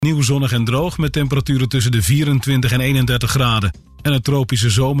Nieuw zonnig en droog met temperaturen tussen de 24 en 31 graden. En het tropische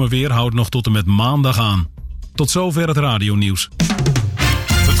zomerweer houdt nog tot en met maandag aan. Tot zover het radionieuws.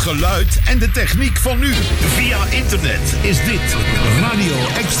 Het geluid en de techniek van nu. Via internet is dit Radio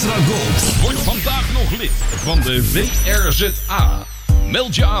Extra Gold. Word vandaag nog lid van de VRZA.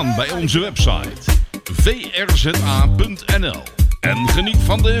 Meld je aan bij onze website vrza.nl. En geniet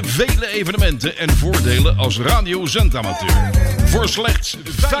van de vele evenementen en voordelen als radiozendamateur. Voor slechts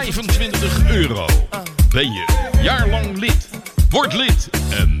 €25. Ben je jaarlang lid? Word lid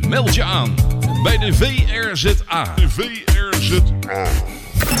en meld je aan bij de VRZA. De VRZA.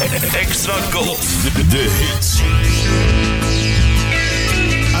 Extra Gold. De hits.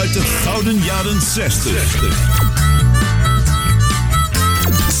 Uit de gouden jaren 60.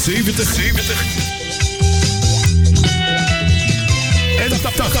 70. En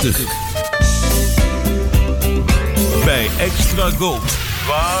 80. Bij Extra Gold.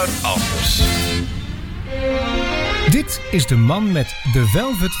 Waar anders? Dit is de man met The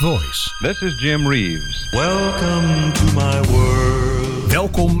Velvet Voice. This is Jim Reeves. Welcome to my world.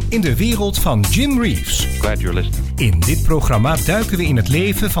 Welkom in de wereld van Jim Reeves. Glad you're listening. In dit programma duiken we in het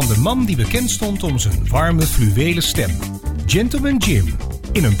leven van de man die bekend stond om zijn warme fluwelen stem. Gentleman Jim.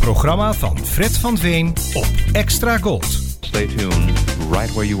 In een programma van Fred van Veen op Extra Gold. Stay tuned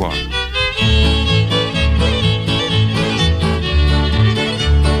right where you are.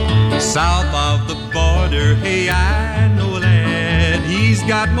 South of the border, hey, I know a lad. He's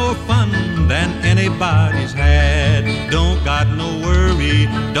got more fun than anybody's had. Don't got no worry,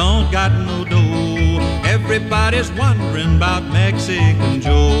 don't got no dough. Everybody's wondering about Mexican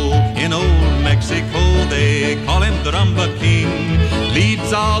Joe. In old Mexico, they call him the Rumba King.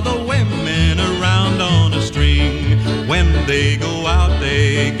 Leads all the women around on a string. When they go out,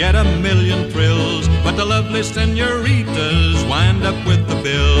 they get a million thrills. But the lovely senoritas wind up with the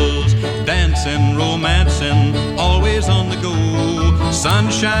bills. Dancing, romancing, always on the go.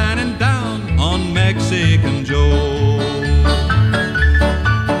 Sun shining down on Mexican Joe.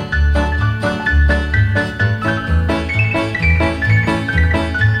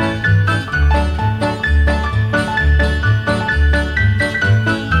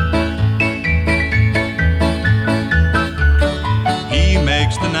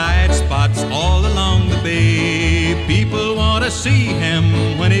 See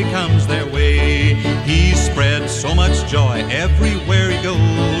him when he comes their way. He spreads so much joy everywhere he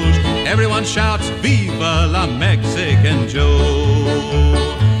goes. Everyone shouts, Viva la Mexican Joe.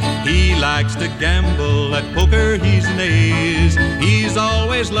 He likes to gamble, at poker he's an ace. He's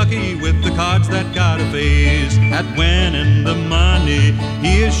always lucky with the cards that got a face. At winning the money,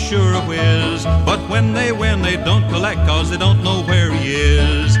 he is sure a whiz. But when they win, they don't collect, cause they don't know where he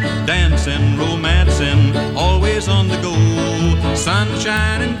is. Dancing, romancing, always on the go. Sun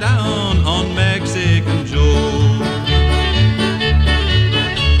shining down on Mexican Joe.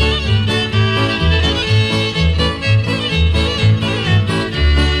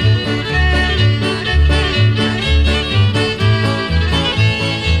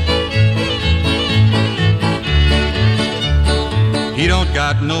 He don't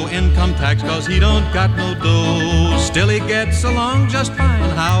got no income tax cause he don't got no dough. Still he gets along just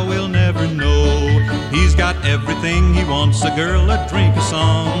fine, how we'll never know. He's got everything he wants, a girl, a drink, a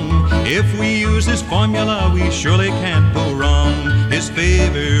song. If we use his formula, we surely can't go wrong. His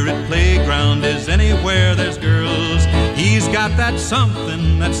favorite playground is anywhere there's girls. He's got that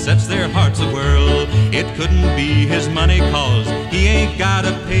something that sets their hearts a-whirl. It couldn't be his money cause he ain't got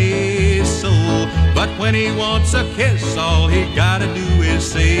a peso. But when he wants a kiss, all he gotta do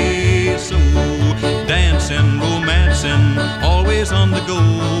is say so. Dancing, romancing, always on the go.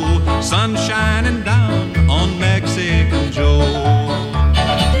 Sun shining down on Mexican Joe.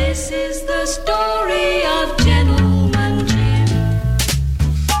 This is the story of Gentleman Jim.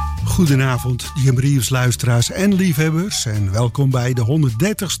 Goedenavond, Jim Reeves luisteraars en liefhebbers. En welkom bij de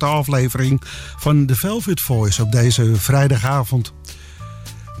 130ste aflevering van The Velvet Voice op deze vrijdagavond.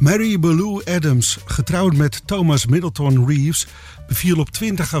 Mary Ballou Adams, getrouwd met Thomas Middleton Reeves, beviel op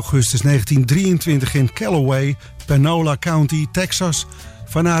 20 augustus 1923 in Callaway, Panola County, Texas,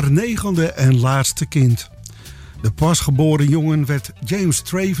 van haar 9e en laatste kind. De pasgeboren jongen werd James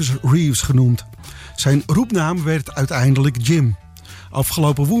Travis Reeves genoemd. Zijn roepnaam werd uiteindelijk Jim.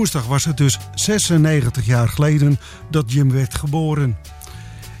 Afgelopen woensdag was het dus 96 jaar geleden dat Jim werd geboren.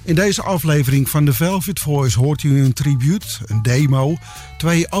 In deze aflevering van The Velvet Voice hoort u een tribute, een demo,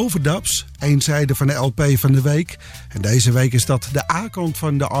 2 overdubs, 1 zijde van de LP van de week. En deze week is dat de A-kant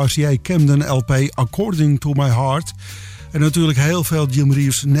van de RCA Camden LP According to My Heart. En natuurlijk heel veel Jim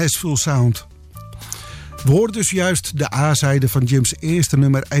Reeves Nashville Sound. We hoorden dus juist de A-zijde van Jim's eerste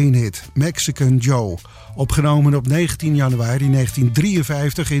nummer 1 hit, Mexican Joe. Opgenomen op 19 januari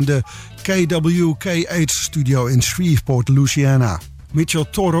 1953 in de KWKH studio in Shreveport, Louisiana. Mitchell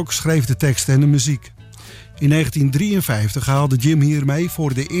Torok schreef de tekst en de muziek. In 1953 haalde Jim hiermee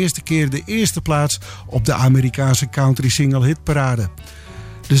voor de eerste keer de eerste plaats op de Amerikaanse country single hitparade.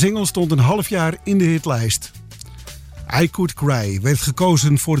 De single stond een half jaar in de hitlijst. I Could Cry werd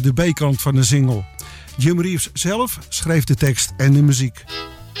gekozen voor de B-kant van de single. Jim Reeves zelf schreef de tekst en de muziek.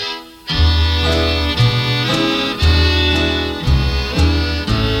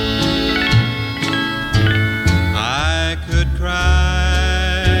 I could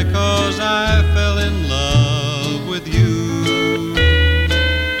cry 'cause I fell in love with you.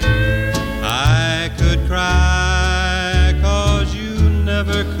 I could cry 'cause you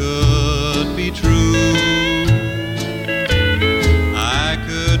never could be true. I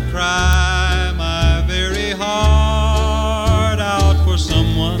could cry my very heart out for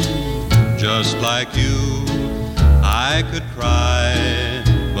someone just like you. I could cry,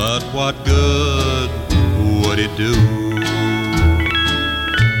 but what good would it do?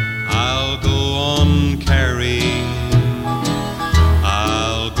 I'll go on caring,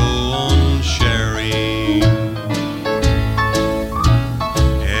 I'll go on sharing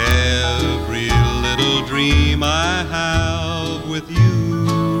every little dream I have with you.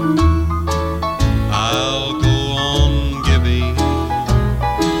 I'll go on giving,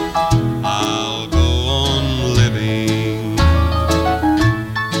 I'll go on living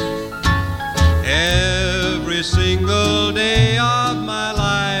every single day of my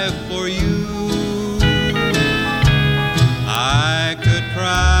life for you. I could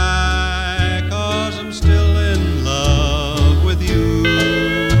cry 'cause I'm still in love with you.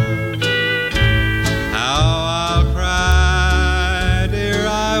 How I'll cry, dear,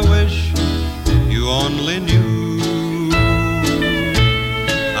 I wish you only knew.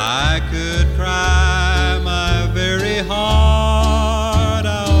 I could cry my very heart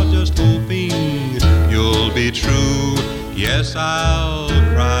out just hoping you'll be true. Yes, I'll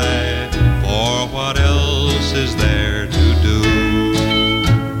cry, for what else is there to do?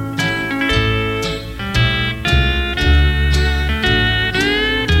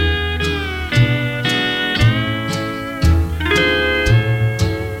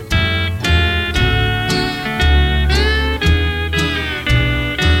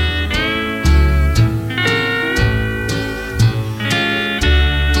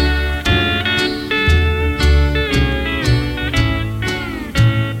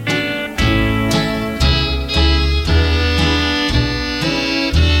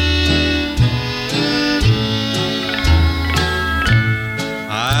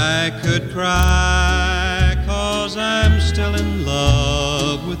 I could cry 'cause I'm still in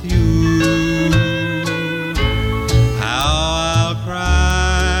love with you. How I'll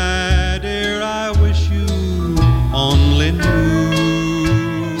cry, dear, I wish you only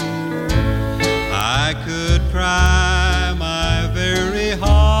knew. I could cry my very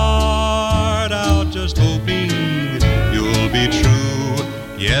heart out just hoping you'll be true.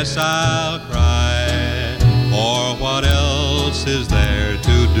 Yes, I'll cry, for what else is there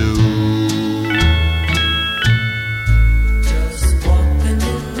to do? Just walking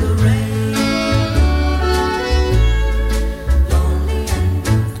in the rain, lonely and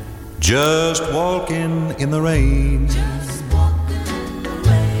blue. Just walking in the rain, Just walking in the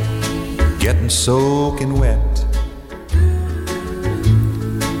rain, getting soaking wet,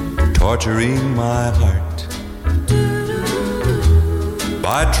 torturing my heart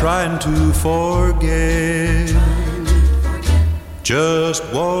by trying to forget. Just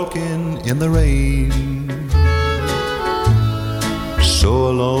walking in the rain, so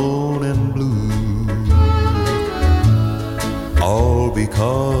alone and blue, all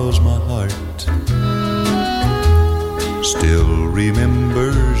because my heart still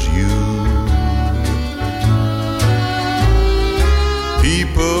remembers you.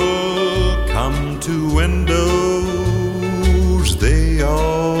 People come to windows, they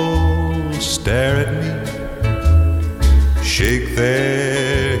all stare at me, shake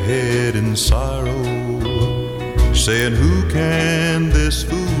their head in sorrow, saying, who can this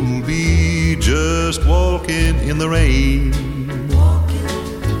fool be, just walking in the rain,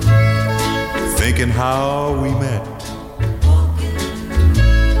 thinking how we met,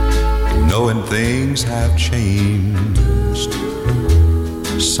 knowing things have changed,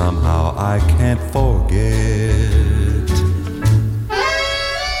 somehow I can't forget.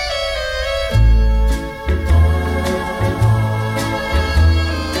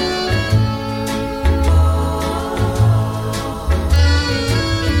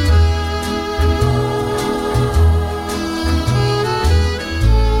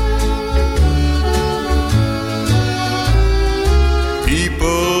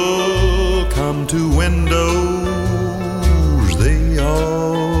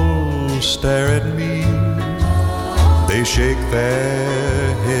 They shake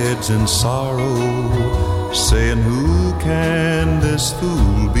their heads in sorrow, saying, who can this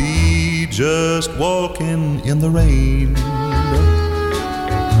fool be, just walking in the rain?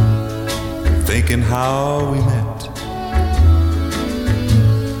 Thinking how we met,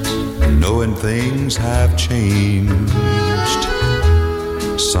 knowing things have changed.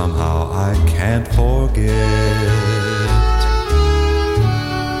 Somehow I can't forget.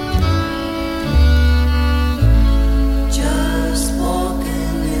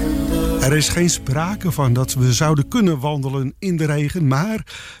 Er is geen sprake van dat we zouden kunnen wandelen in de regen, maar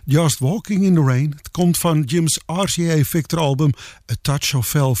Just Walking in the Rain, het komt van Jim's RCA Victor album A Touch of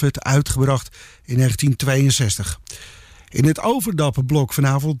Velvet, uitgebracht in 1962. In het overdappenblok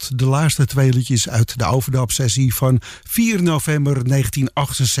vanavond de laatste 2 liedjes uit de overdapsessie van 4 november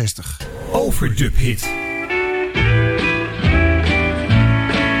 1968. Overdub hit.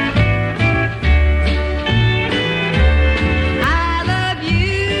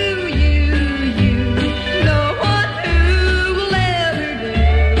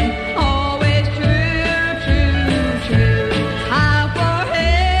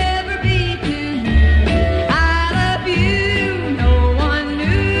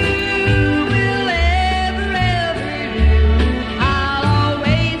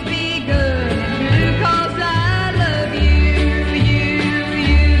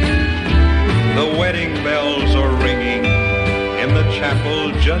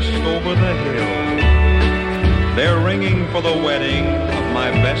 Just over the hill, they're ringing for the wedding of my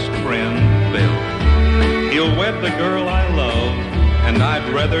best friend Bill. He'll wed the girl I love, and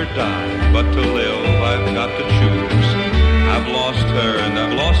I'd rather die, but to live I've got to choose. I've lost her and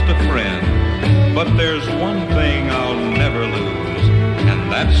I've lost a friend, but there's one thing I'll never lose,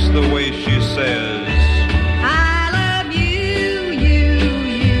 and that's the way she says,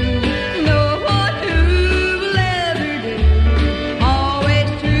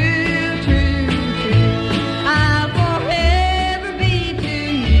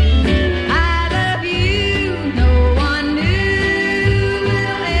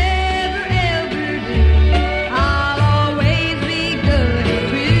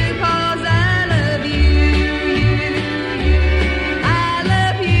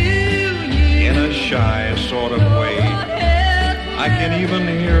 even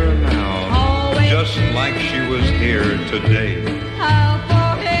hear her now, just like she was here today.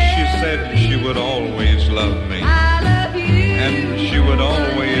 She said she would always love me, and she would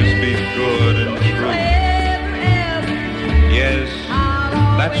always be good and true. Yes,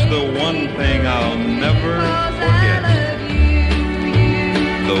 that's the one thing I'll never forget.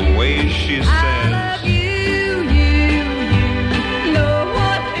 The way she says,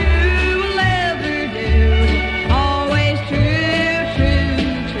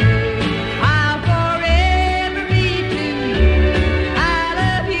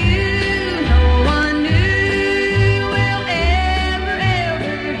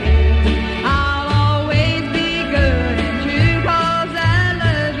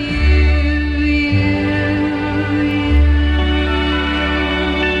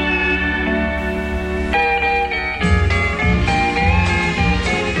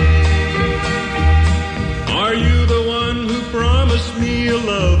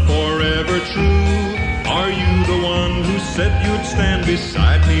 said you'd stand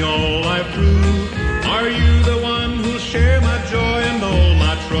beside me all life through. Are you the one who'll share my joy and all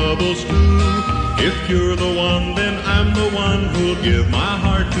my troubles too? If you're the one, then I'm the one who'll give my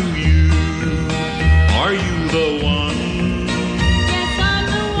heart to you. Are you the one? Yes, I'm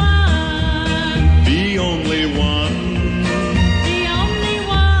the one. The only one. The only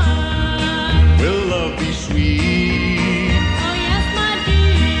one. Will love be sweet? Oh yes, my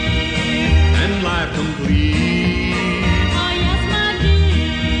dear. And life complete?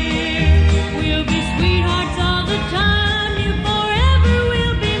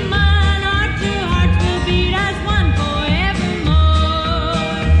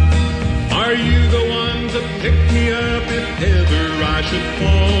 I should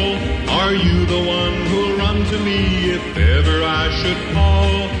fall. Are you the one who'll run to me if ever I should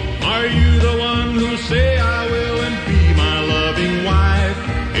fall? Are you the one who'll say I will and be my loving wife?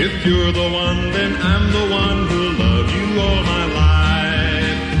 If you're the one, then I'm the one who'll love you all my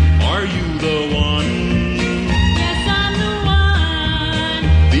life. Are you the one? Yes, I'm the one.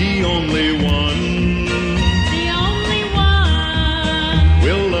 The only one. The only one.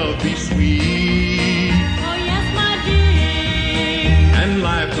 Will love be sweet?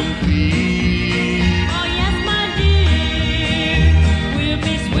 Life complete. Oh yes, my dear, we'll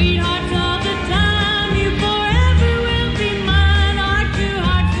be sweethearts all the time. You forever will be mine. Our two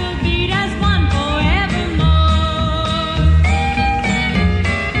hearts will beat as one forevermore.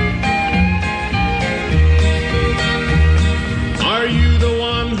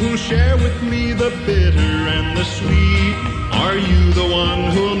 the bitter and the sweet. Are you the one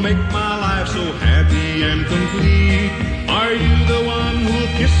who'll make my life so happy and complete? Are you the one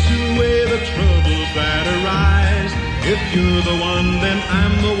who'll kiss away the troubles that arise? If you're the one, then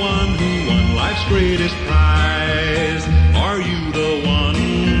I'm the one who won life's greatest prize. Are you the one?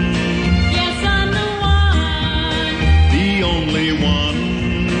 Yes, I'm the one. The only one?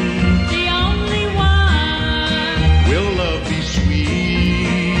 The only one. Will love be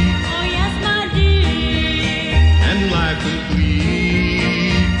sweet? Oh, yes, my dear. And life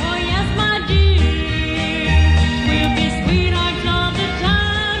complete? Oh, yes, my dear. We'll be sweethearts all the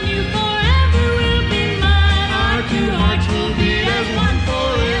time. You forever will be mine. Our two hearts will be as one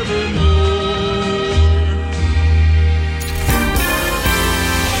forevermore.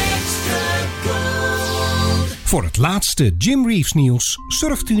 Voor het laatste Jim Reeves nieuws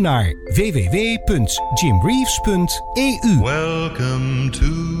surft u naar www.jimreeves.eu. Welcome to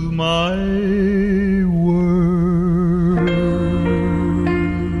my world.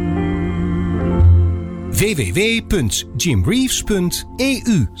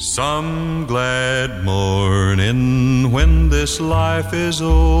 www.jimreeves.eu. Some glad morning when this life is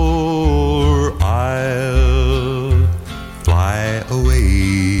o'er, I'll fly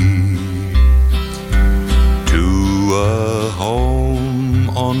away to a home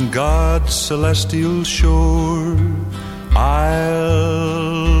on God's celestial shore.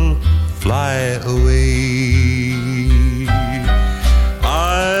 I'll fly away.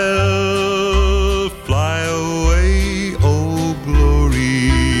 I'll fly away, oh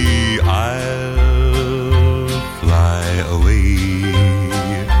glory. I'll fly away.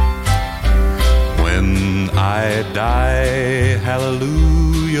 When I die,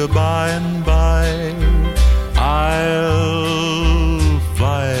 hallelujah, by and by, I'll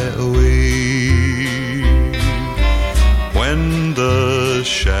fly away. When the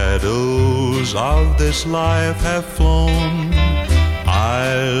shadows of this life have flown,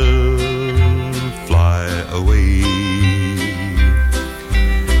 I'll fly away.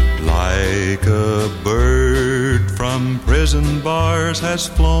 Like a bird from prison bars has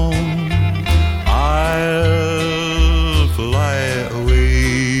flown, I'll fly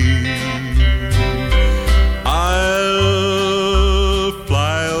away. I'll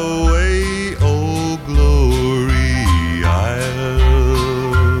fly away, oh glory.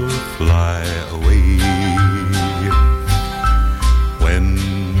 I'll fly away. When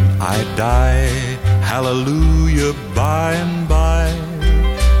I die, hallelujah, by and by,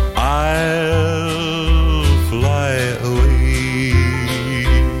 I'll fly away.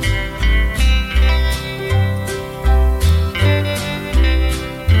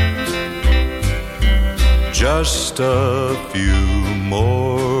 Just a few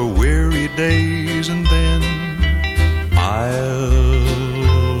more weary days and then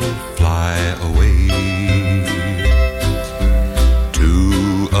I'll fly away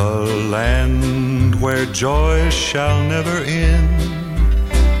to a land where joy shall never end.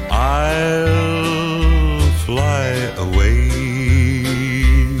 I'll fly away.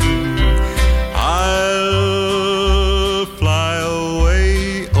 I'll fly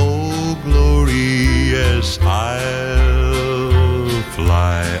away, oh glory, yes, I'll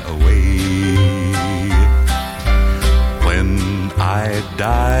fly away. When I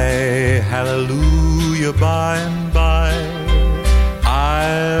die, hallelujah, by and by,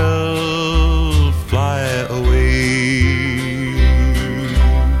 I'll fly away.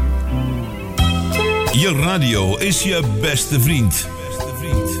 Je radio is je beste vriend.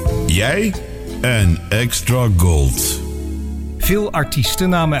 Jij en Extra Gold. Veel artiesten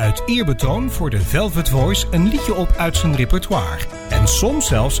namen uit eerbetoon voor de Velvet Voice een liedje op uit zijn repertoire. En soms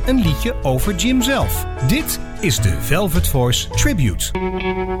zelfs een liedje over Jim zelf. Dit is de Velvet Voice Tribute.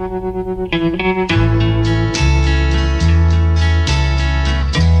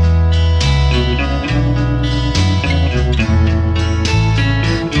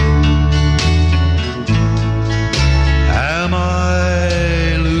 Am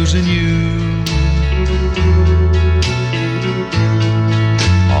I losing you?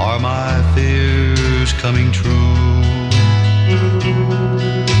 Are my fears coming true?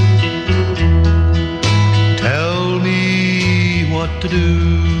 Tell me what to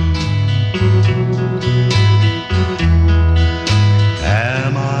do.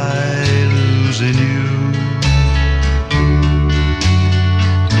 Am I losing you?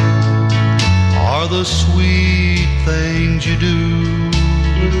 Are the sweet things you do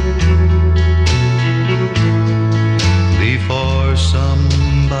before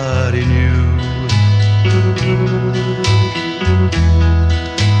somebody new?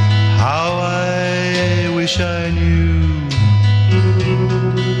 How I wish I knew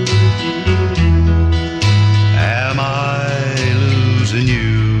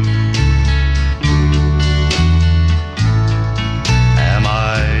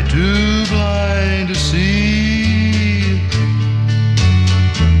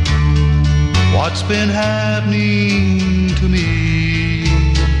what's been happening to me.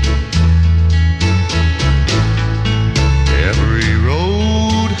 Every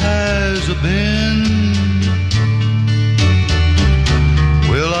road has a bend.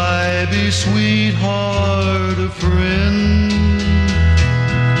 Will I be sweetheart or friend?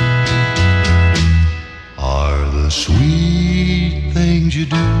 Are the sweet things you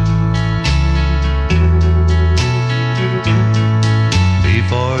do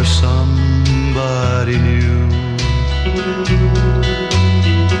before somebody new?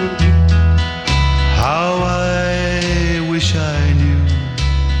 How I wish I knew.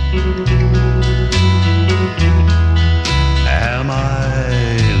 Am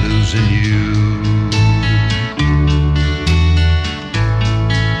I losing you?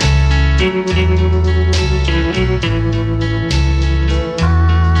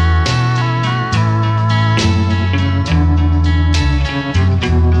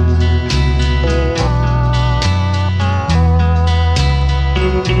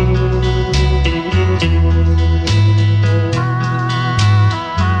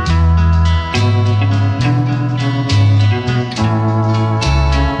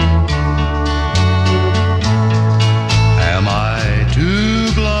 Am I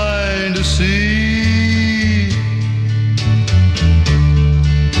too blind to see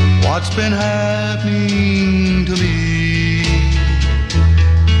what's been happening to me?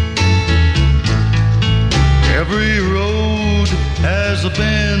 Every road has a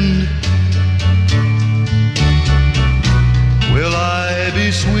bend. Will I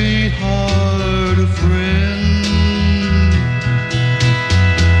be sweetheart or friend?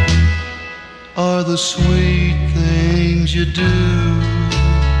 Are the sweet things you do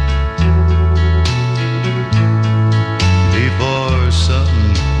before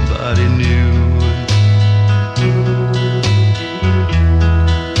somebody new?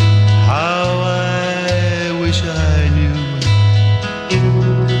 How I wish I knew.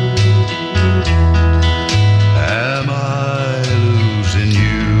 Am I losing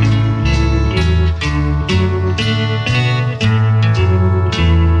you?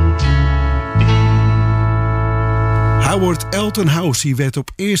 Howard Elton House werd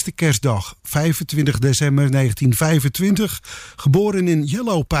op eerste kerstdag, 25 december 1925, geboren in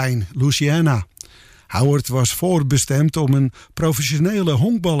Yellowpine, Louisiana. Howard was voorbestemd om een professionele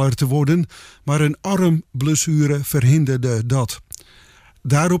honkballer te worden, maar een armblessure verhinderde dat.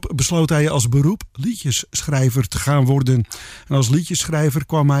 Daarop besloot hij als beroep liedjesschrijver te gaan worden. En als liedjesschrijver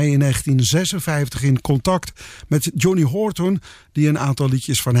kwam hij in 1956 in contact met Johnny Horton, die een aantal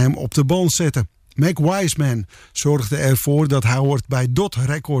liedjes van hem op de band zette. Mac Wiseman zorgde ervoor dat Howard bij Dot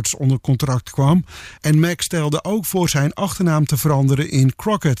Records onder contract kwam. En Mac stelde ook voor zijn achternaam te veranderen in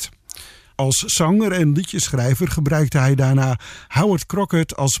Crockett. Als zanger en liedjesschrijver gebruikte hij daarna Howard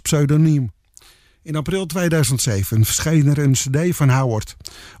Crockett als pseudoniem. In april 2007 verscheen er een cd van Howard.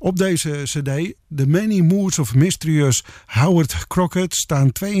 Op deze cd, The Many Moods of Mysterious Howard Crockett,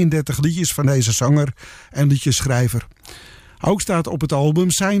 staan 32 liedjes van deze zanger en liedjesschrijver. Ook staat op het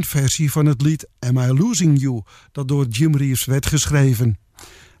album zijn versie van het lied Am I Losing You, dat door Jim Reeves werd geschreven.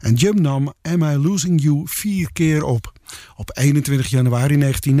 En Jim nam Am I Losing You 4 keer op. Op 21 januari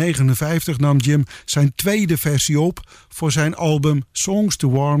 1959 nam Jim zijn tweede versie op voor zijn album Songs to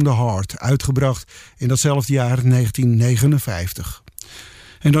Warm the Heart, uitgebracht in datzelfde jaar 1959.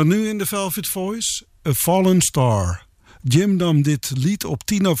 En dan nu in de Velvet Voice, A Fallen Star. Jim nam dit lied op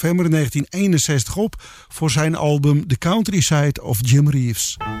 10 november 1961 op voor zijn album The Countryside of Jim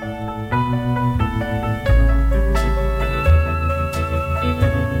Reeves.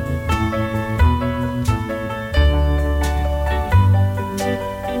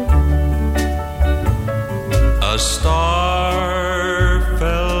 A star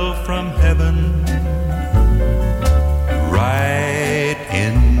fell from heaven right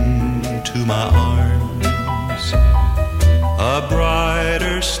into my arms. A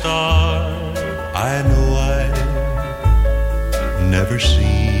brighter star I know I've never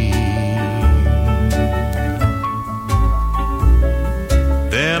seen.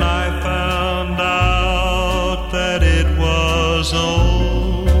 Then I found out that it was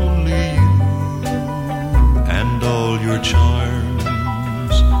only you and all your charms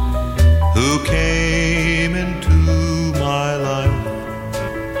who came into my life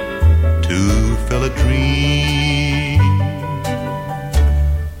to fill a dream.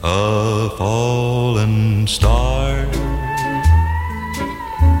 A fallen star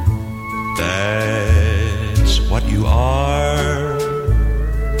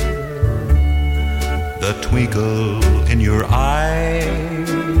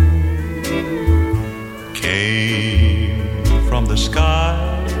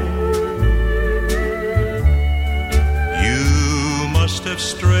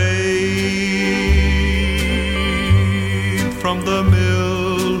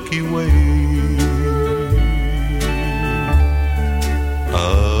Milky Way.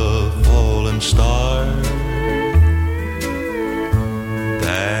 A fallen star,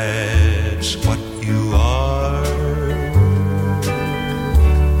 that's what you are.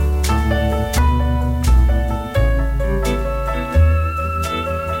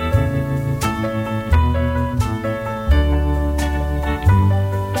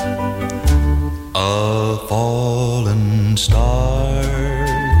 A fallen star,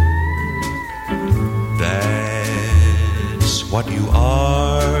 that's what you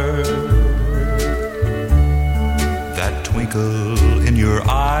are. That twinkle in your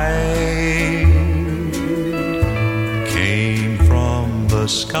eye came from the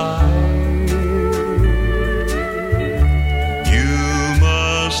sky. You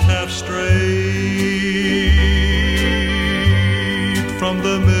must have strayed from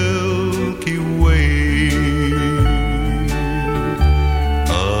the Milky Way.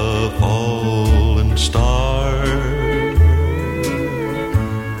 A fallen star,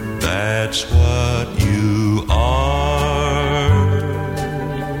 that's what you are.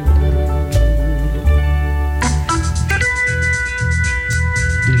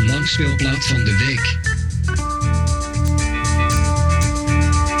 De langspeelplaat van de week.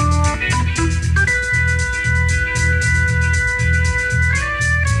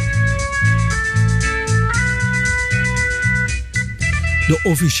 De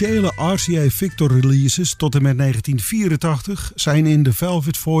officiële RCA Victor releases tot en met 1984 zijn in de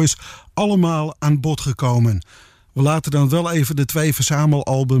Velvet Voice allemaal aan bod gekomen. We laten dan wel even de 2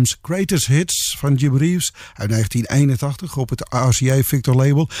 verzamelalbums Greatest Hits van Jim Reeves uit 1981 op het RCA Victor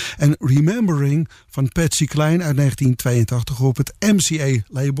label en Remembering van Patsy Cline uit 1982 op het MCA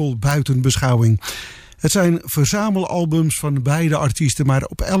label buiten beschouwing. Het zijn verzamelalbums van beide artiesten, maar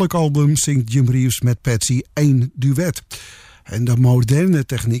op elk album zingt Jim Reeves met Patsy 1 duet. En de moderne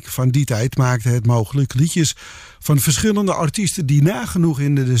techniek van die tijd maakte het mogelijk liedjes van verschillende artiesten die nagenoeg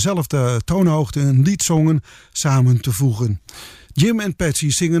in dezelfde toonhoogte een lied zongen samen te voegen. Jim en Patsy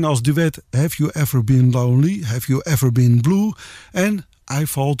zingen als duet Have You Ever Been Lonely, Have You Ever Been Blue en I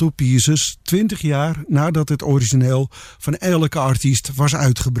Fall to Pieces 20 jaar nadat het origineel van elke artiest was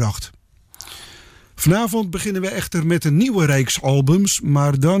uitgebracht. Vanavond beginnen we echter met een nieuwe reeks albums,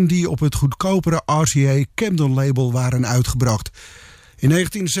 maar dan die op het goedkopere RCA Camden label waren uitgebracht. In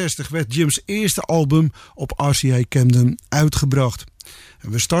 1960 werd Jim's eerste album op RCA Camden uitgebracht.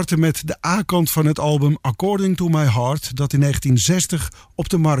 En we starten met de A-kant van het album According to My Heart, dat in 1960 op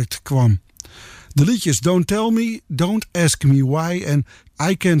de markt kwam. De liedjes Don't Tell Me, Don't Ask Me Why en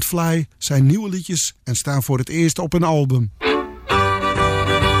I Can't Fly zijn nieuwe liedjes en staan voor het eerst op een album.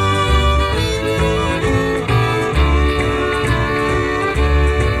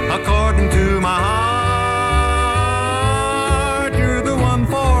 According to my heart, you're the one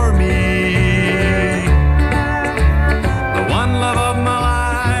for me. The one love of my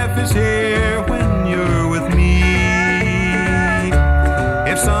life is here when you're with me.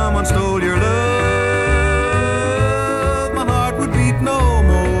 If someone stole your love, my heart would beat no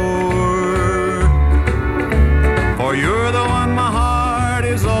more. For you're the one my heart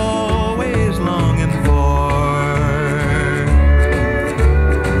is always longing for.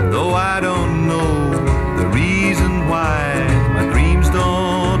 Though I don't know the reason why my dreams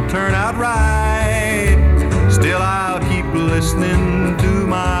don't turn out right, still I'll keep listening to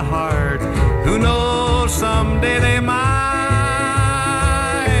my heart. Who knows, someday they might.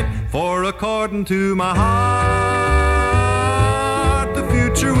 For according to my heart, the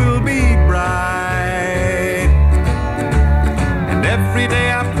future will be bright. And every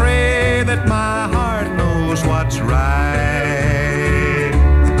day I pray that my heart knows what's right.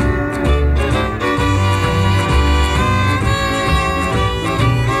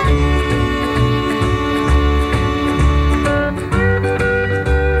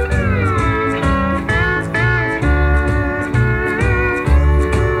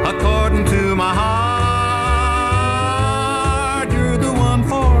 According to my heart, you're the one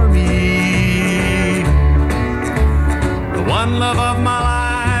for me. The one love of my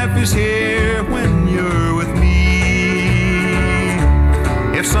life is here when you're with me.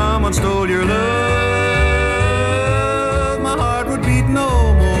 If someone stole your love, my heart would beat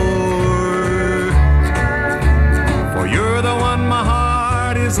no more. For you're the one my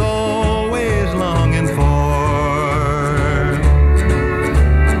heart is always longing for.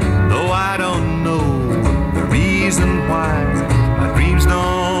 Though I don't know the reason why my dreams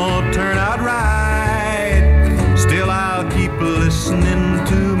don't turn out right, still I'll keep listening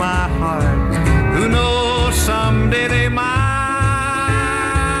to my heart. Who knows, someday they might.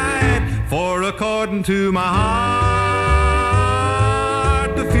 For according to my heart,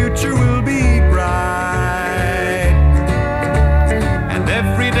 the future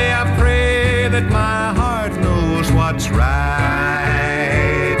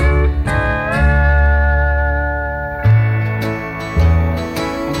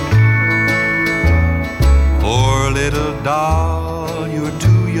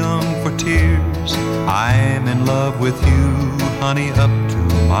love with you, honey, up to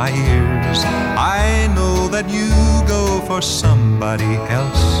my ears. I know that you go for somebody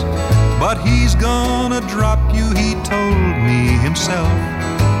else, but he's gonna drop you, he told me himself.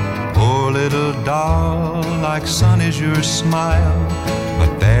 Poor little doll, like sun is your smile,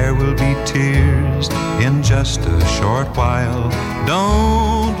 but there will be tears in just a short while.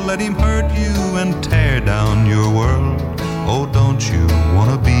 Don't let him hurt you and tear down your world. Oh, don't you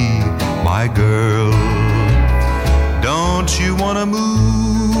wanna be my girl? Don't you wanna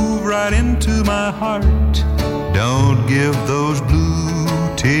move right into my heart? Don't give those blue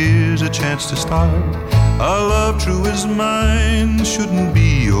tears a chance to start. A love true as mine shouldn't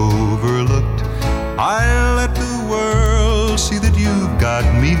be overlooked. I'll let the world see that you've got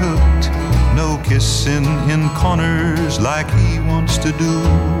me hooked. No kissing in corners like he wants to do,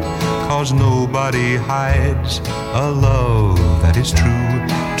 'cause nobody hides a love that is true.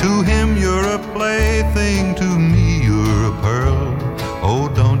 To him you're a plaything, to me you're a pearl. Oh,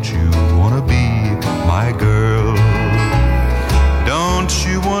 don't you wanna be my girl? Don't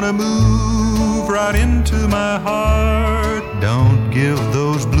you wanna move right into my heart? Don't give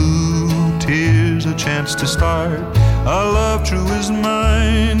those blue tears a chance to start. A love true as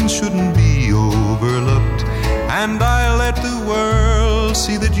mine shouldn't be overlooked, and I let the world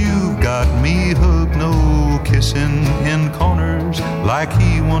see that you've got me hooked. No kissing in corners like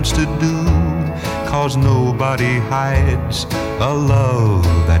he wants to do, 'cause nobody hides a love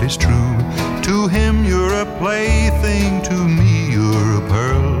that is true. To him you're a plaything, to me you're a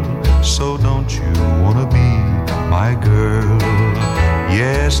pearl. So don't you wanna be my girl?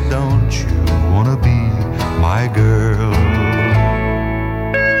 Yes, don't you wanna be my girl?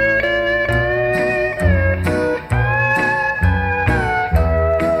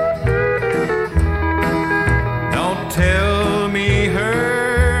 Don't tell me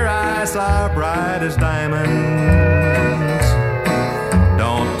her eyes are bright as diamonds.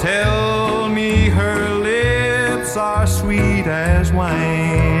 Don't tell me her lips are sweet as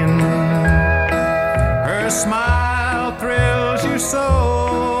wine. Her smile thrills you so,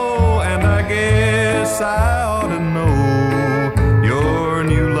 and I guess I ought to know your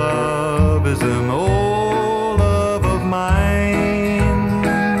new love is an old love of mine.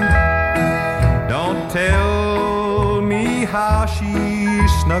 Don't tell me how she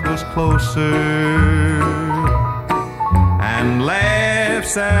snuggles closer and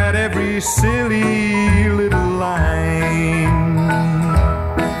laughs at every silly little line.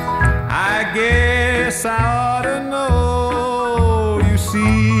 I guess I ought to know, you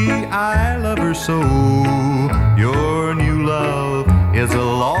see, I love her so. Your new love is a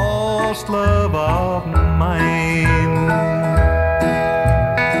lost love of mine.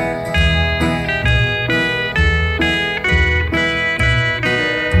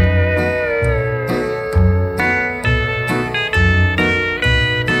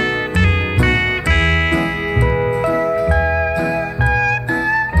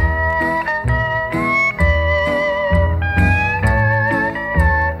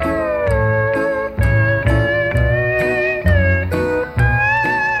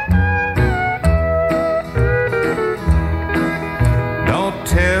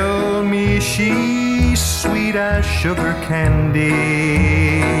 Sugar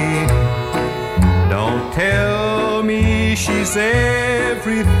candy. Don't tell me she's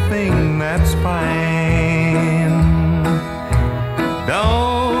everything that's fine.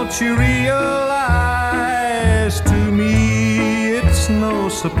 Don't you realize, to me it's no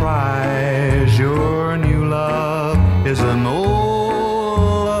surprise your new love is an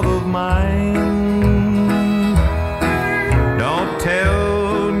old love of mine. Don't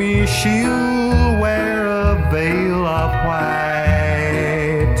tell me she'll veil of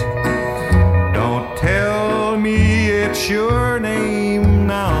white. Don't tell me it's your name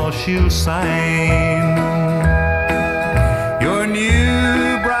now she'll sign. Your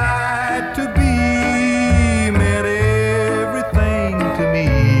new bride to be meant everything to me.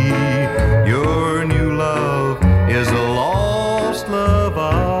 Your new love is a lost love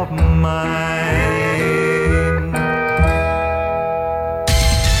of mine.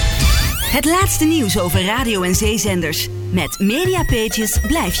 Het laatste nieuws over radio- en zeezenders. Met Mediapages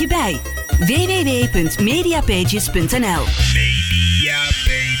blijf je bij. www.mediapages.nl.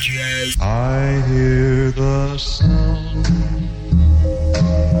 Mediapages. I hear the sound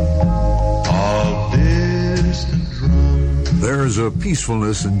of distant drums. There is a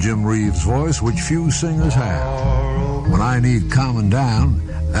peacefulness in Jim Reeves' voice which few singers have. When I need calming down,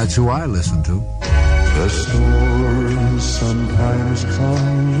 that's who I listen to. The storm sometimes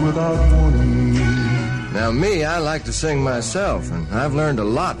comes without warning. Now me, I like to sing myself, and I've learned a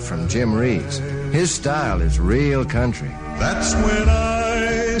lot from Jim Reeves. His style is real country. That's when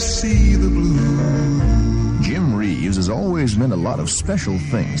I see the blue. Jim Reeves has always meant a lot of special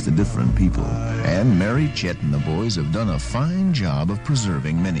things to different people. And Mary, Chet, and the boys have done a fine job of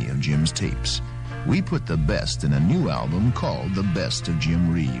preserving many of Jim's tapes. We put the best in a new album called The Best of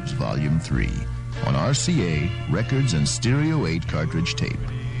Jim Reeves, Volume 3, on RCA Records and Stereo 8 cartridge tape.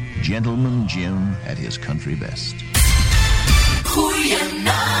 Gentleman Jim at his country best.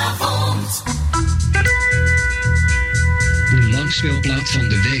 Goedenavond. De langspeelplaat van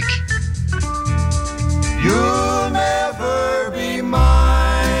de week. You'll never be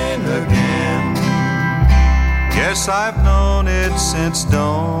mine again. Guess I've known it since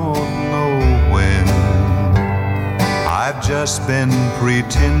don't know when. I've just been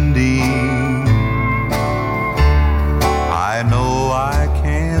pretending. I know I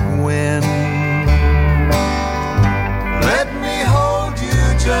can't win. Let me hold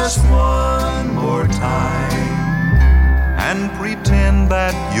you just one more time and pretend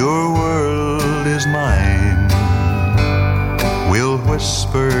that your world is mine. We'll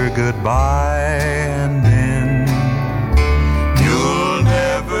whisper goodbye and then you'll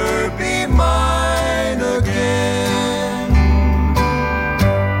never be mine again.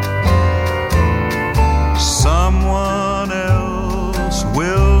 Someone else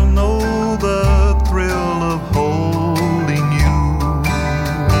will know the thrill of holding you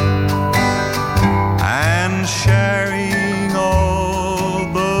and sharing all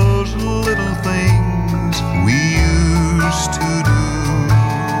those little things we used to do.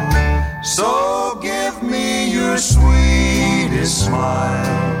 So give me your sweetest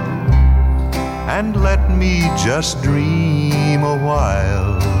smile and let me just dream a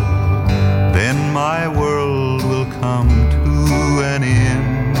while. Then my world will come to an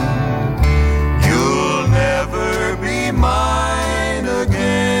end. You'll never be mine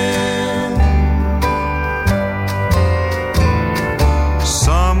again.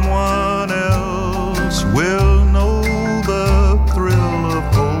 Someone else will know the thrill of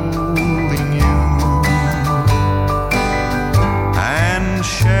holding you and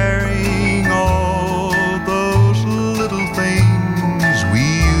sharing all those little things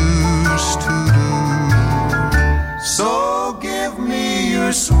we used to do. So give me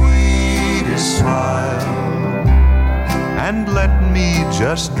your sweetest smile and let me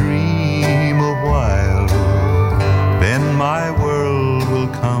just dream a while. Then my world will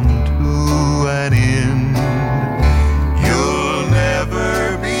come to an end. You'll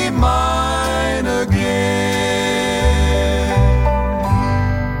never be mine again.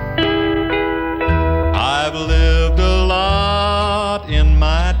 I've lived a lot in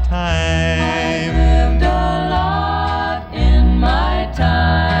my time. Lived a lot in my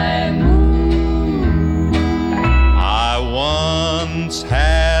time. I once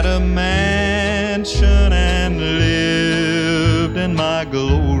had a mansion and lived in my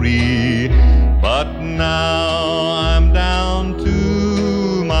glory, but now I'm down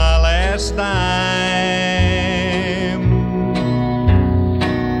to my last dime.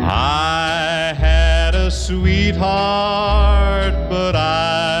 I had a sweetheart, but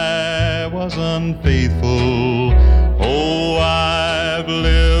I was unfaithful. Oh, I've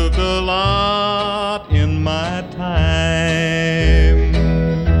lived a lot in my time.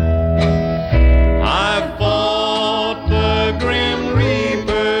 I fought the grim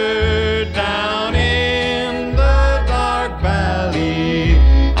reaper down in the dark valley.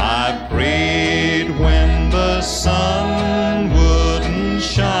 I prayed when the sun wouldn't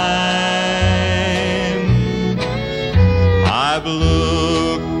shine. I've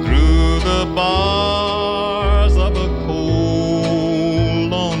looked through the bars of a cold,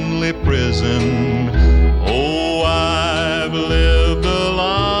 lonely prison. Oh, I've lived a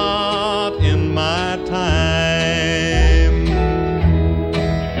lot in my time.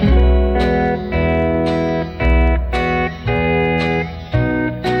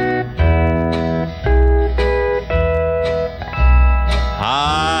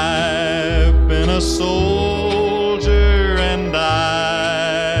 I've been a soldier and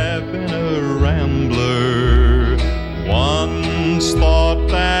I've been a rambler. Once thought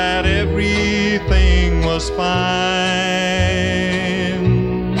that everything was fine.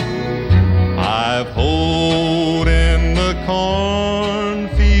 I've hoed in the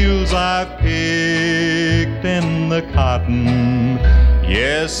cornfields, I've picked in the cotton.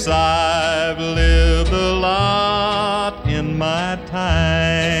 Yes, I've lived a lot in my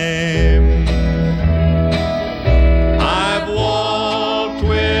time. I've walked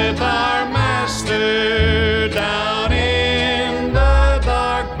with our master down in the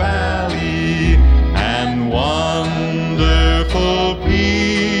dark valley, and wonderful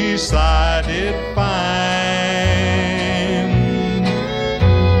peace I did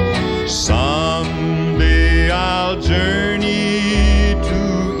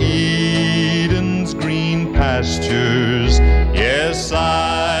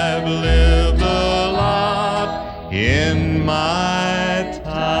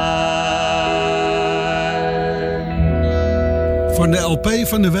LP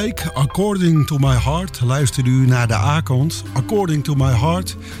van de week, According to My Heart. Luistert u naar de A-kant. According to My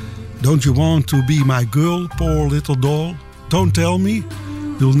Heart. Don't you want to be my girl, poor little doll? Don't tell me,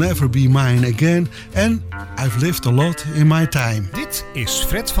 you'll never be mine again. And I've lived a lot in my time. Dit is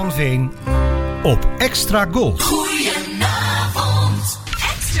Fred van Veen op Extra Gold. Goedenavond,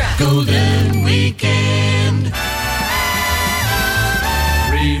 Extra Golden Weekend.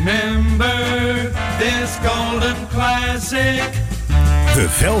 Remember this golden classic. The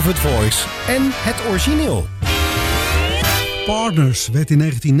Velvet Voice en het origineel. Partners werd in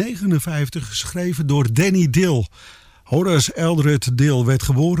 1959 geschreven door Danny Dill. Horace Eldred Dill werd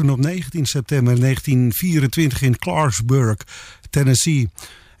geboren op 19 september 1924 in Clarksburg, Tennessee.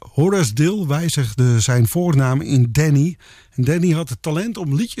 Horace Dill wijzigde zijn voornaam in Danny. En Danny had het talent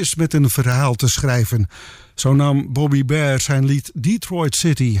om liedjes met een verhaal te schrijven. Zo nam Bobby Bare zijn lied Detroit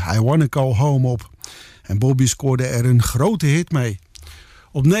City, I Wanna Go Home op. En Bobby scoorde er een grote hit mee.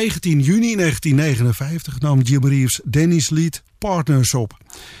 Op 19 juni 1959 nam Jim Reeves Danny's lied Partners op.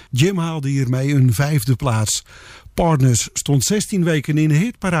 Jim haalde hiermee een 5e plaats. Partners stond 16 weken in de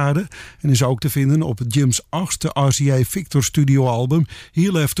hitparade en is ook te vinden op Jim's 8e RCA Victor studioalbum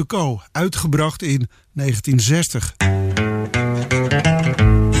He Left to Go, uitgebracht in 1960.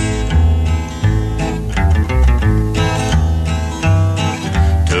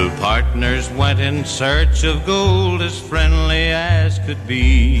 Partners went in search of gold as friendly as could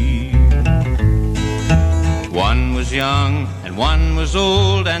be. One was young and one was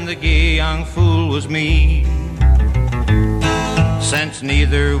old, and the gay young fool was me. Since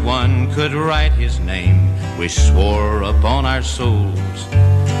neither one could write his name, we swore upon our souls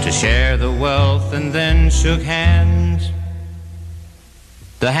to share the wealth and then shook hands,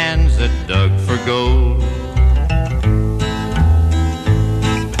 the hands that dug for gold.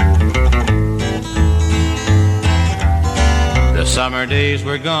 The summer days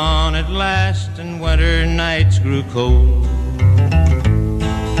were gone at last, and winter nights grew cold.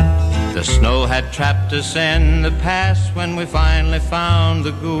 The snow had trapped us in the past when we finally found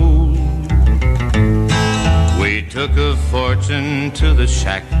the gold. We took a fortune to the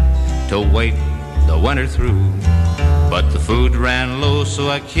shack to wait the winter through, but the food ran low, so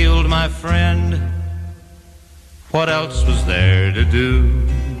I killed my friend. What else was there to do?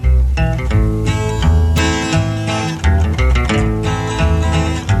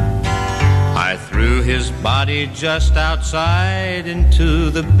 I threw his body just outside into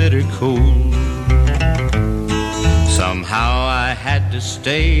the bitter cold. Somehow I had to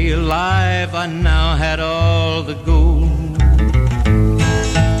stay alive, I now had all the gold.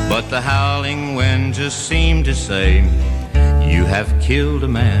 But the howling wind just seemed to say, you have killed a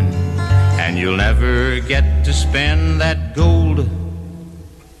man, and you'll never get to spend that gold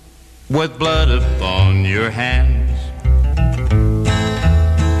with blood upon your hands.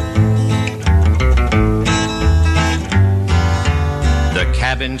 The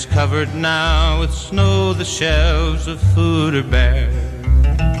cabin's covered now with snow, the shelves of food are bare,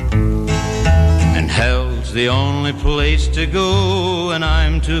 and hell's the only place to go, and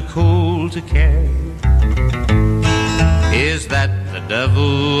I'm too cold to care. Is that the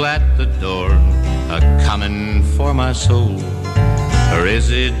devil at the door, a-comin' for my soul? Or is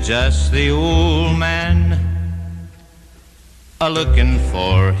it just the old man a-looking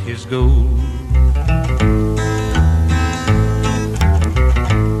for his gold?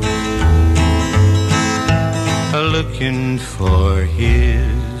 A-looking for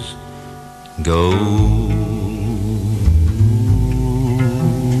his gold.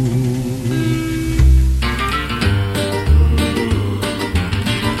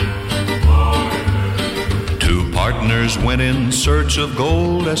 Partners went in search of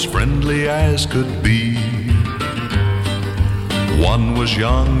gold as friendly as could be. One was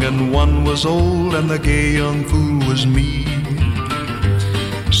young and one was old, and the gay young fool was me.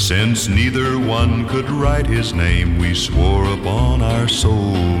 Since neither one could write his name, we swore upon our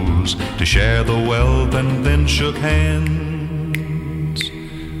souls to share the wealth and then shook hands,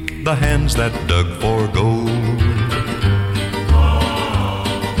 the hands that dug for gold.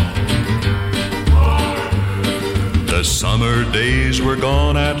 The summer days were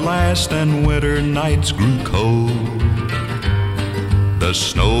gone at last, and winter nights grew cold. The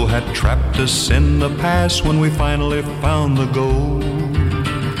snow had trapped us in the past when we finally found the gold.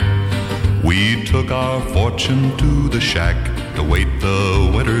 We took our fortune to the shack to wait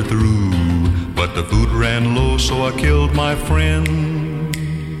the winter through, but the food ran low, so I killed my friend.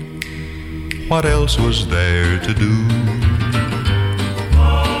 What else was there to do?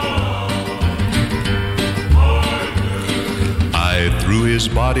 I threw his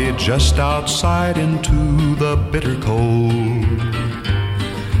body just outside into the bitter cold.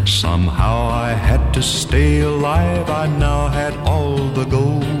 Somehow I had to stay alive, I now had all the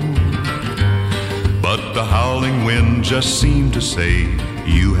gold. But the howling wind just seemed to say,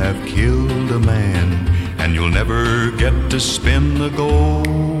 you have killed a man, and you'll never get to spin the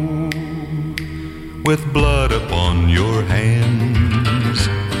gold with blood upon your hands.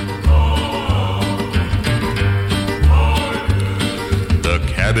 The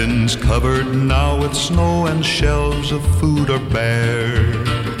cabin's covered now with snow, and shelves of food are bare.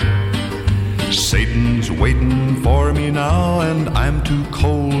 Satan's waiting for me now, and I'm too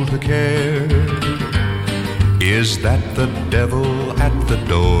cold to care. Is that the devil at the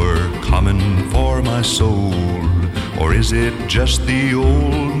door coming for my soul? Or is it just the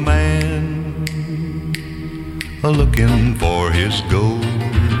old man a-looking for his gold?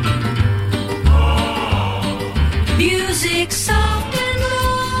 Music soft and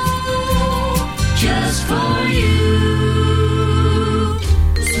low, just for you.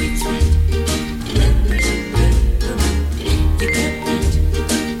 Sweet, sweet.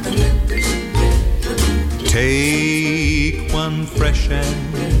 Take one fresh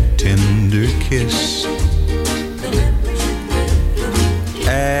and tender kiss,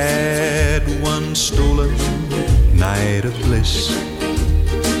 add one stolen night of bliss.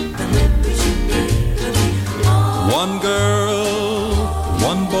 One girl,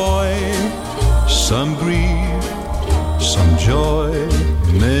 one boy, some grief, some joy.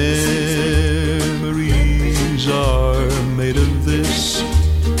 Memories are made of this.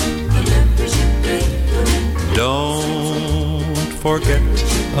 Don't forget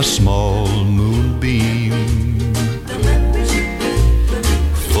a small moonbeam,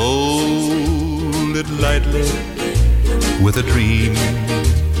 folded lightly with a dream.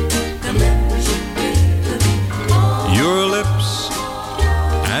 Your lips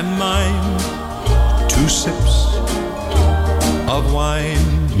and mine, two sips of wine.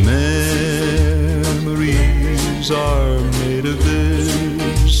 Memories are made of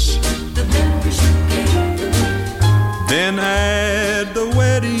this. Then add the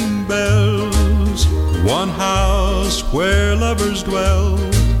wedding bells, one house where lovers dwell,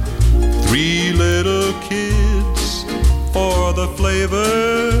 three little kids for the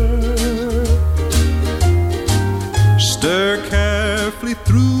flavor. Stir carefully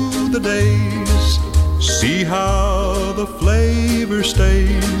through the days, see how the flavor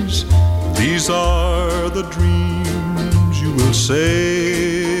stays. These are the dreams you will savor,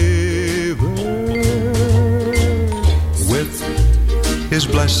 with his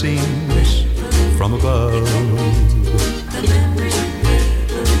blessings from above.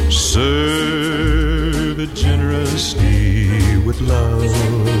 Serve it generously with love.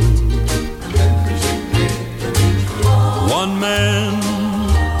 One man,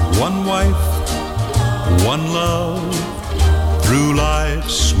 one wife, one love, through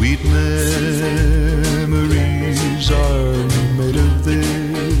life's sweet memories are made of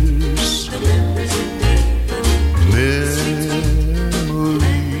this.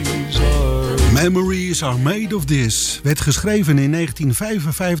 Memories are made of this werd geschreven in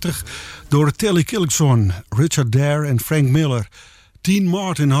 1955 door Telly Killickson, Richard Dare en Frank Miller. Dean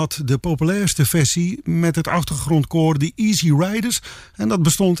Martin had de populairste versie met het achtergrondkoor The Easy Riders en dat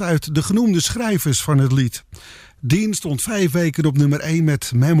bestond uit de genoemde schrijvers van het lied. Dean stond 5 weken op nummer 1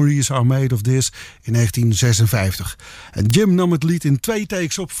 met Memories Are Made of This in 1956. En Jim nam het lied in 2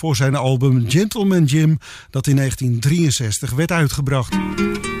 takes op voor zijn album Gentleman Jim, dat in 1963 werd uitgebracht.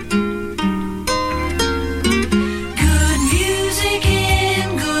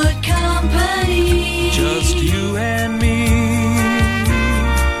 Just you and me.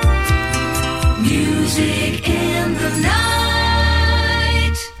 Music in the night.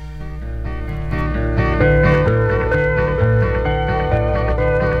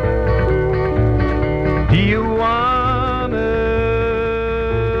 Tijuana,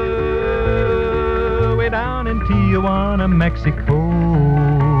 way down in Tijuana, Mexico.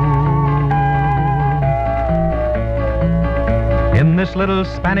 In this little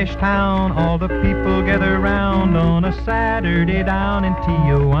Spanish town, all the people gather round on a Saturday down in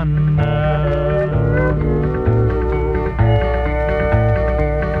Tijuana.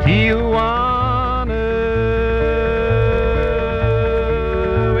 Tijuana,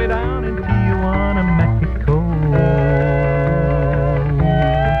 way down in Tijuana, Mexico.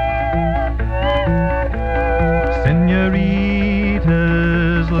 Senoritas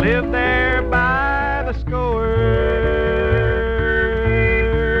live there by the score.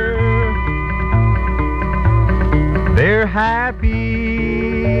 They're happy.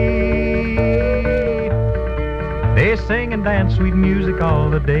 They sing and dance sweet music all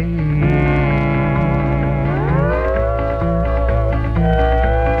the day.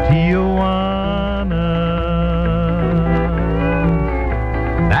 Tijuana.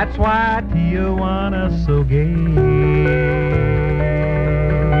 That's why Tijuana's so gay.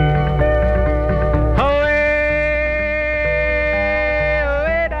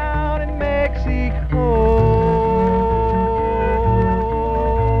 Way down in Mexico.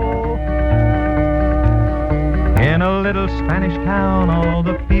 In a little Spanish town, all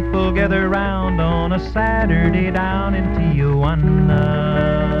the people gather round on a Saturday down in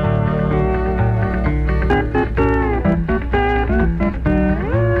Tijuana.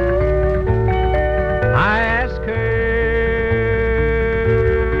 I asked her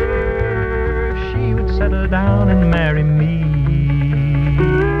if she would settle down and marry me.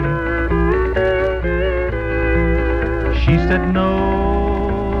 She said no.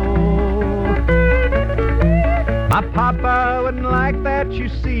 My papa wouldn't like that, you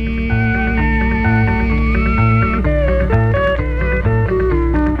see.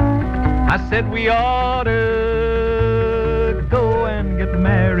 I said we ought to go and get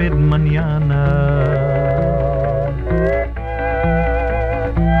married mañana.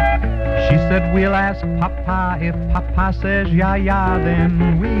 She said we'll ask Papa. If Papa says yeah, yeah,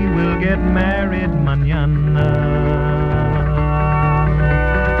 then we will get married mañana.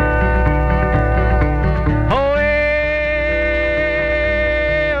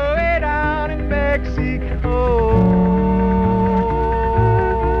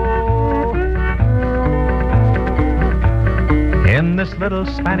 In this little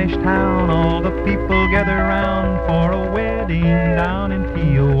Spanish town, all the people gather round for a wedding down in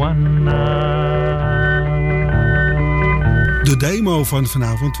Tijuana. De demo van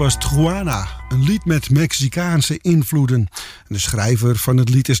vanavond was Tijuana, een lied met Mexicaanse invloeden. De schrijver van het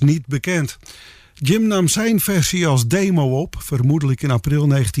lied is niet bekend. Jim nam zijn versie als demo op, vermoedelijk in april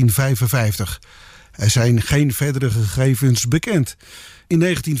 1955. Er zijn geen verdere gegevens bekend. In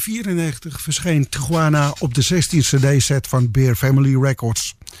 1994 verscheen Tijuana op de 16 cd-set van Bear Family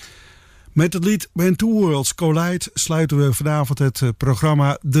Records. Met het lied When Two Worlds Collide sluiten we vanavond het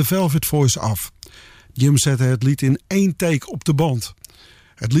programma The Velvet Voice af. Jim zette het lied in 1 take op de band.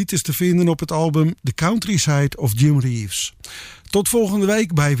 Het lied is te vinden op het album The Countryside of Jim Reeves. Tot volgende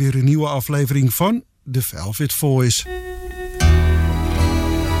week bij weer een nieuwe aflevering van The Velvet Voice.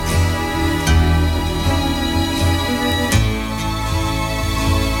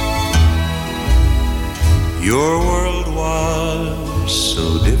 Your world was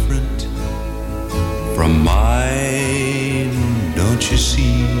so different from mine, don't you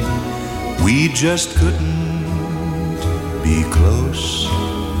see? We just couldn't be close,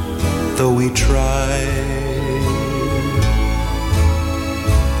 though we tried.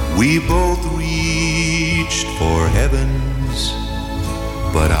 We both reached for heavens,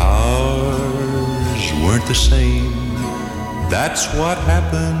 but ours weren't the same. That's what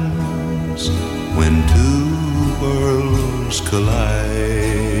happens when two worlds collide.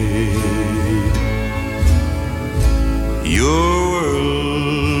 Your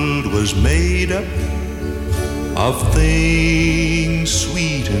world was made up of things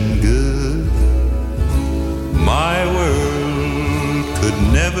sweet and good. My world could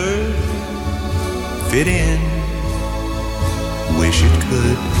never fit in. Wish it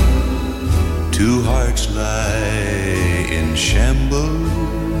could. Two hearts lie in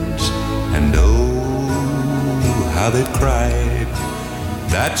shambles, and oh, how they cried.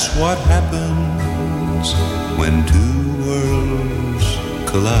 That's what happens when two worlds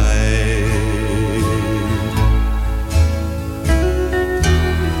collide.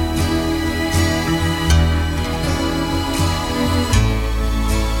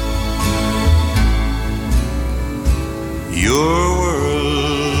 Your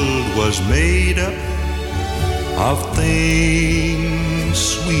world was made up of things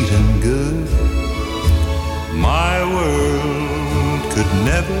sweet and good. My world could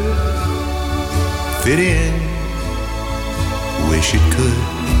never fit in. Wish it could.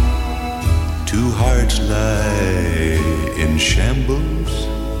 Two hearts lie in shambles,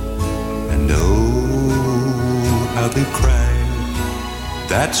 and oh, how they cry.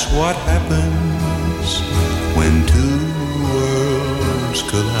 That's what happens when two worlds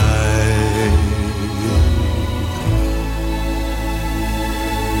collide.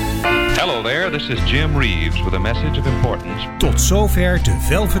 Hello there, this is Jim Reeves with a message of importance. Tot zover de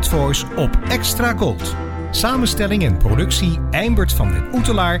Velvet Voice op Extra Gold. Samenstelling en productie Eimbert van den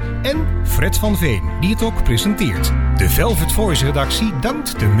Oetelaar en Fred van Veen, die het ook presenteert. De Velvet Voice redactie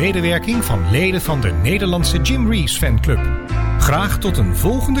dankt de medewerking van leden van de Nederlandse Jim Reeves fanclub. Graag tot een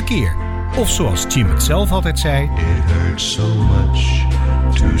volgende keer. Of zoals Jim het zelf altijd zei: It hurts so much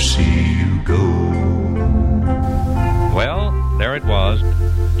to see you go. Well, there there it was.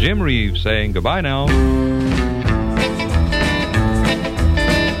 Jim Reeves saying goodbye now.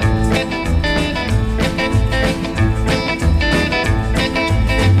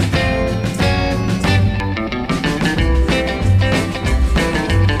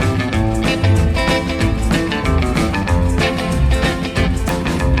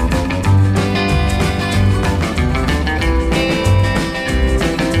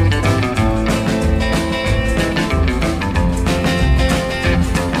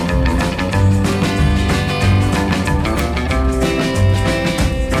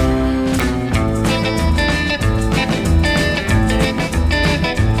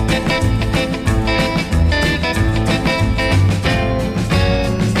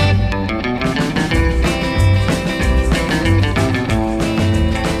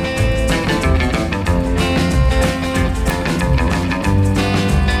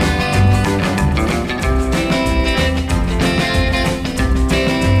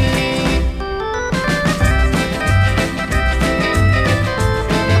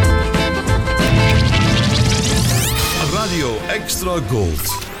 Extra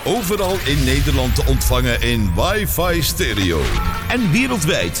Gold. Overal in Nederland te ontvangen in wifi stereo. En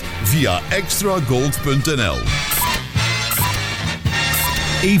wereldwijd via extragold.nl.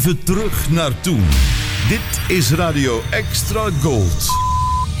 Even terug naar toen. Dit is Radio Extra Gold.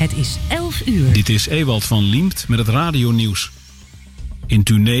 Het is 11 uur. Dit is Ewald van Liemt met het radionieuws. In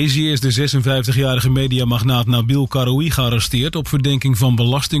Tunesië is de 56-jarige mediamagnaat Nabil Karoui gearresteerd op verdenking van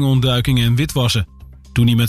belastingontduiking en witwassen. Toen hij met